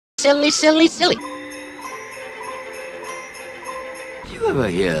Silly, silly, silly. Did you ever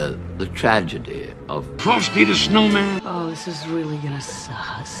hear the tragedy of Frosty the Snowman? Oh, this is really gonna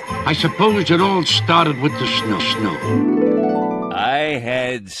suck. I suppose it all started with the snow. I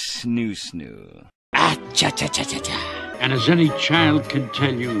had snoo. Ah, cha-cha-cha-cha-cha. And as any child can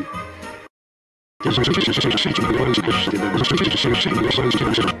tell you,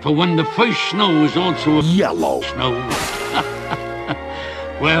 for when the first snow is also a yellow snow,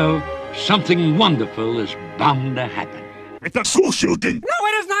 well, something wonderful is bound to happen. It's a school shooting. No,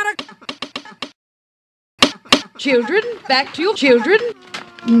 it is not a... Children, back to your children.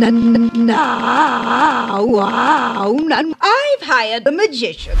 Wow. I've hired a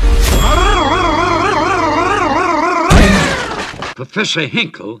magician. Professor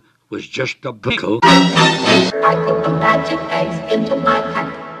Hinkle was just a pickle. I think the magic eggs into my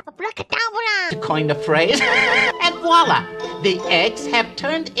hat. To coin the phrase, and voila, the eggs have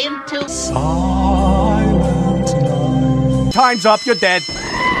turned into... Time's up, you're dead.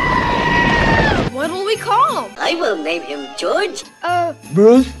 What'll we call him? I will name him George.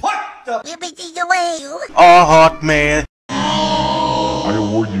 Bruce? Hot man. I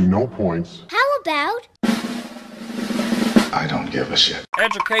award you no points. How about... I don't give a shit.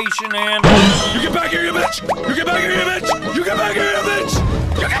 Education and... You get back here, you bitch! You get back here, you bitch! You get back here, you bitch!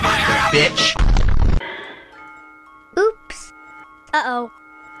 You get back here, you bitch. Oops. Uh-oh.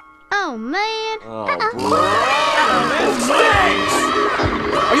 Oh, man.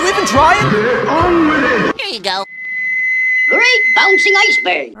 Are you even trying? Here you go. Great bouncing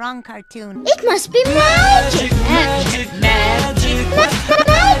iceberg. Wrong cartoon. It must be magic. Magic. Magic.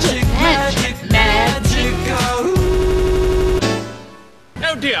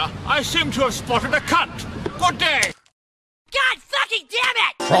 Oh dear, I seem to have spotted a cunt. Good day. God fucking damn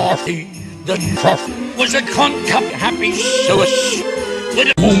it! Froffy the Froffy was a cup happy sauce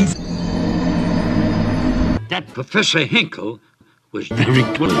with a boom. That Professor Hinkle was very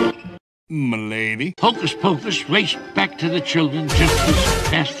good. M'lady. Hocus Pocus raced back to the children just as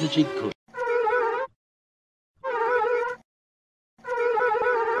fast as he could.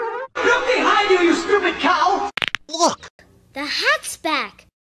 Look behind you, you stupid cow! Look, The hat's back.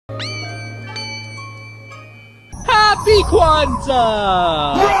 Happy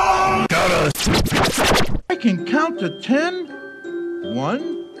Kwanzaa! I can count to 10.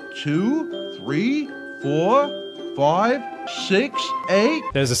 1, 2, 3, 4, 5, 6, 8.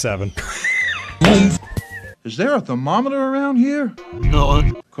 There's a 7. Is there a thermometer around here? No.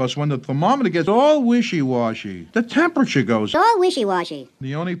 Because when the thermometer gets all wishy-washy, the temperature goes. All wishy-washy.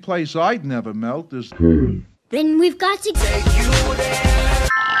 The only place I'd never melt is... Then we've got to...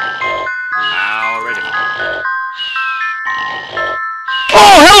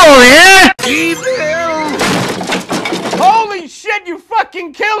 Holy shit, you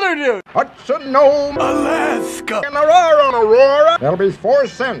fucking killed her, dude! Hudson, Nome, Alaska. and Aurora. That'll be 4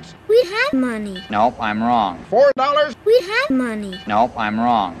 cents. We have money. Nope, I'm wrong. $4. We have money. Nope, I'm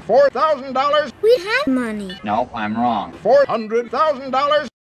wrong. $4,000. We have money. Nope, I'm wrong. $400,000.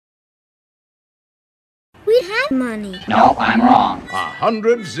 We have money. Nope, I'm wrong.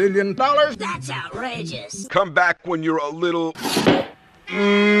 $100 zillion. That's outrageous. Come back when you're a little...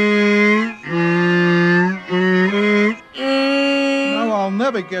 Now I'll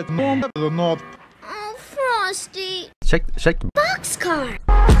never get home to the North. Oh, Frosty. Shake. Boxcar.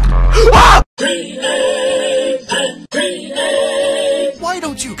 why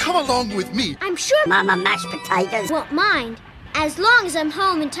don't you come along with me? I'm sure Mama mashed potatoes. won't mind, as long as I'm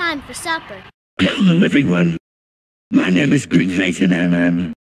home in time for supper. Hello, everyone. My name is Greenface, and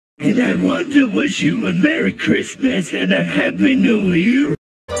I want to wish you a Merry Christmas and a Happy New Year.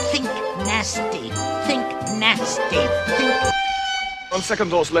 Think nasty. Think nasty. Think... On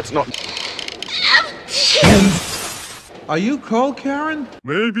second thoughts, let's not... Are you cold, Karen?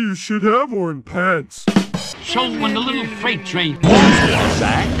 Maybe you should have worn pants. So when the little freight train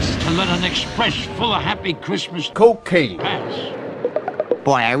passed to let an express full of happy Christmas Cocaine. pass,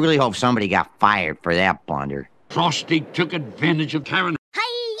 Boy, I really hope somebody got fired for that blunder. Frosty took advantage of Karen.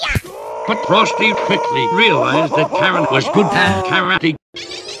 Hi-ya! But Frosty quickly realized that Karen was good at karate.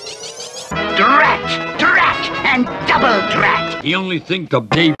 Drat, and double drat. The only thing the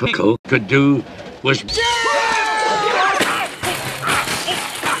baby pickle could do was...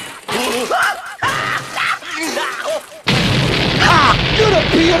 You'd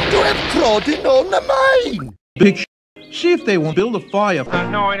appear to have trodden on the mine. Big see if they won't build a fire.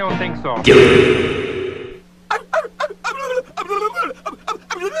 No, I don't think so. The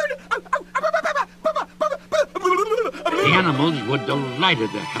animals were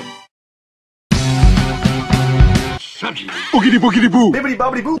delighted to help. touches you. Boogity boogity boo. Bibbity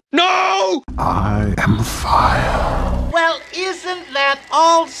bobbity boo. No! I am fire. Well, isn't that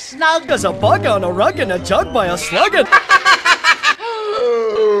all snug? There's a bug on a rug and a jug by a sluggin'.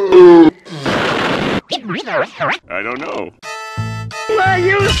 I don't know. Will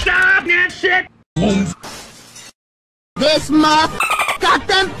you stop that shit? This muff got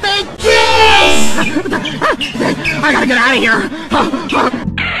them big cheese! I gotta get out of here!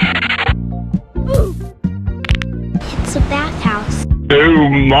 It's a bathhouse. Oh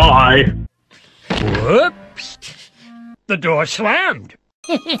my. Whoops. The door slammed.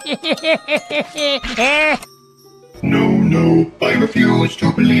 No, I refuse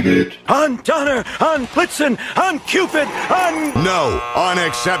to believe it. On Donner, on Blitzen, on Cupid, on... No,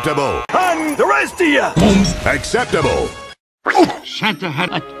 unacceptable. on the rest of ya! Acceptable. Santa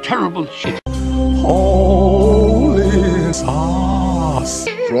had a terrible shit. Holy sauce.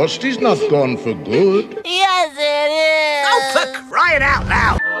 Frosty's not gone for good. Yes, it is. Oh, for crying out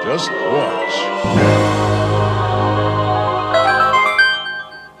loud! Just watch.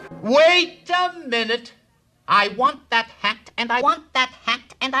 Wait a minute. I want that hat, and I want that hat,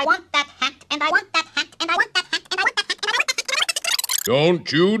 and I want that hat, and I want that hat, and I want that hat, and I want that hat, and I want that hat.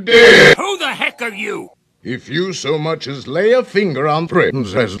 Don't you dare! Who the heck are you? If you so much as lay a finger on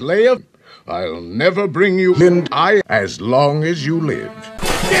Prince as lay a... I'll never bring you in as long as you live.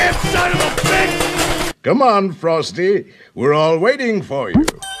 Damn son of a bitch! Come on, Frosty. We're all waiting for you.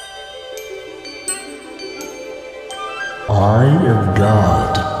 I am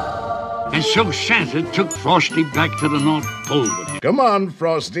God. And so Santa took Frosty back to the North Pole with him. Come on,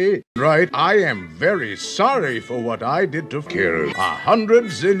 Frosty. Right, I am very sorry for what I did to Kira 100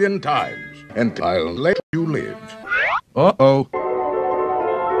 zillion times. And I'll let you live. Uh-oh.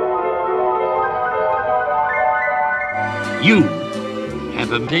 You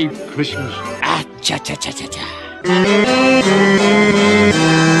have a Merry Christmas. Ah, cha-cha-cha-cha-cha.